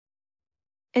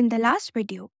In the last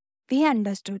video, we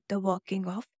understood the working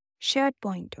of shared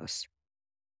pointers.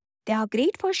 They are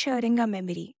great for sharing a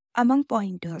memory among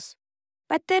pointers,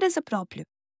 but there is a problem.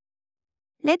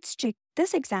 Let's check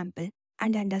this example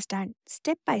and understand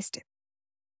step by step.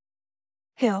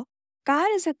 Here,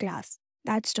 car is a class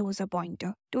that stores a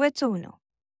pointer to its owner.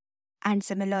 And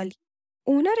similarly,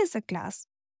 owner is a class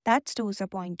that stores a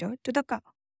pointer to the car.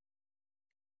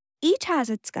 Each has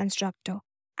its constructor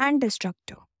and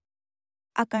destructor.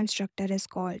 A constructor is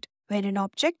called when an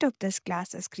object of this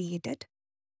class is created,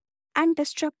 and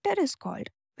destructor is called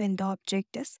when the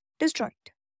object is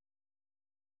destroyed.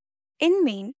 In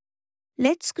main,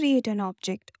 let's create an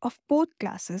object of both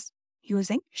classes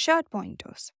using shared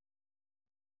pointers.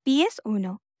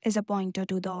 PSOwner is a pointer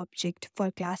to the object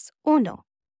for class owner,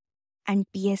 and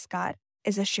PSCar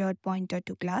is a shared pointer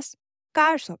to class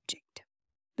cars object,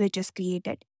 which is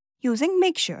created using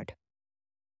makeshared.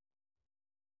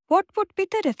 What would be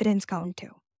the reference count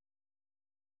here?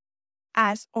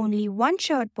 As only one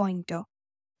shared pointer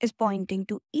is pointing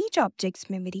to each object's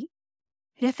memory,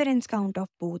 reference count of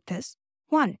both is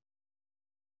 1.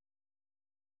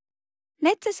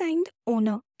 Let's assign the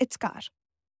owner its car.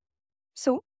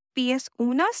 So, PS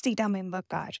owner's data member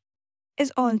car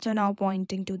is also now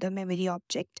pointing to the memory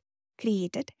object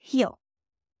created here.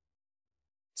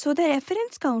 So, the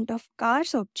reference count of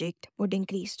cars object would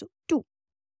increase to 2.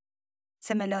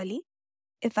 Similarly,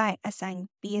 if I assign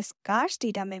PS cars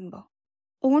data member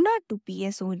owner to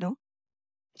PS owner,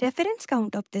 reference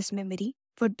count of this memory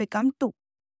would become 2.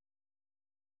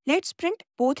 Let's print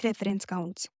both reference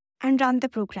counts and run the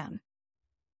program.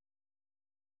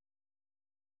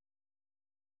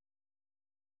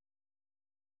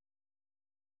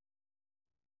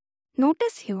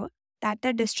 Notice here that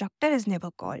the destructor is never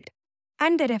called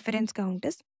and the reference count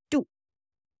is 2.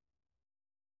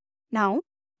 Now,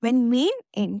 when main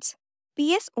ends,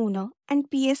 PS owner and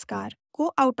PS car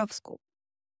go out of scope.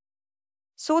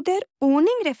 So their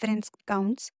owning reference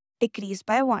counts decrease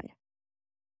by 1.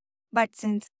 But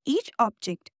since each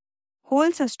object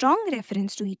holds a strong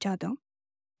reference to each other,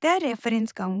 their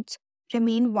reference counts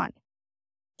remain 1.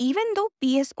 Even though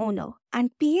PS owner and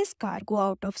PS car go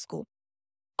out of scope,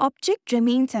 object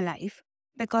remains alive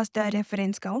because the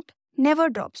reference count never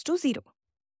drops to 0.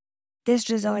 This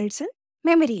results in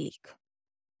memory leak.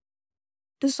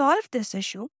 To solve this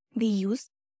issue, we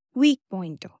use weak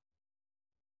pointer.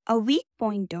 A weak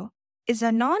pointer is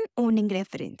a non-owning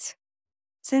reference.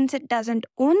 Since it doesn't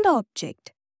own the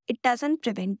object, it doesn't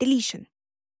prevent deletion.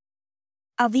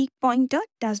 A weak pointer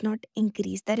does not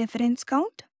increase the reference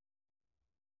count.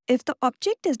 If the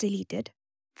object is deleted,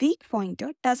 weak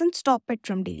pointer doesn't stop it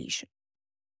from deletion.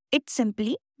 It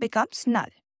simply becomes null.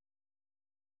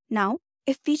 Now,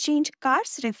 if we change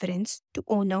car's reference to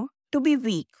owner to be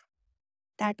weak,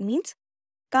 that means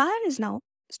car is now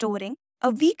storing a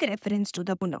weak reference to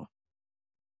the owner.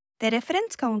 The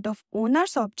reference count of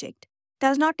owner's object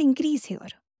does not increase here,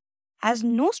 as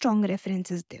no strong reference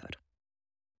is there.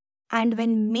 And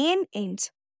when main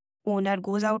ends, owner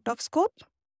goes out of scope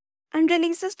and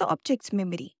releases the object's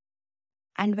memory.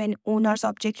 And when owner's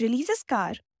object releases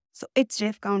car, so its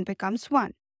ref count becomes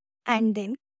 1. And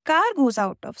then car goes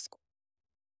out of scope.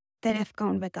 The ref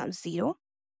count becomes 0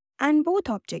 and both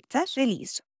objects are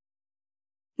released.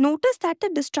 Notice that the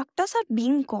destructors are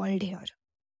being called here.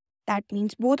 That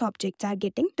means both objects are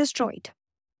getting destroyed.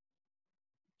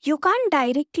 You can't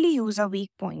directly use a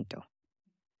weak pointer.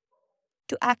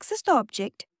 To access the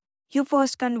object, you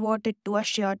first convert it to a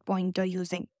shared pointer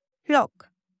using lock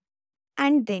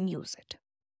and then use it.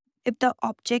 If the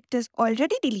object is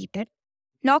already deleted,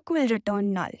 lock will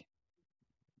return null.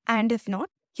 And if not,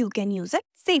 you can use it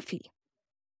safely.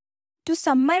 To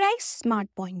summarize smart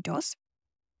pointers,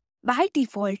 by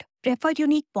default, prefer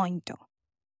unique pointer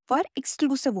for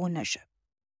exclusive ownership.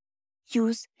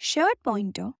 Use shared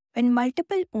pointer when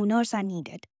multiple owners are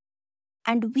needed,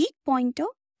 and weak pointer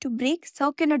to break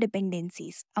circular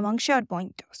dependencies among shared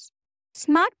pointers.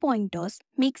 Smart pointers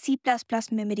make C++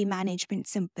 memory management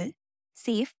simple,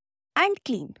 safe, and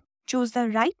clean. Choose the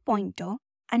right pointer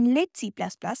and let C++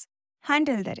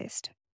 handle the rest.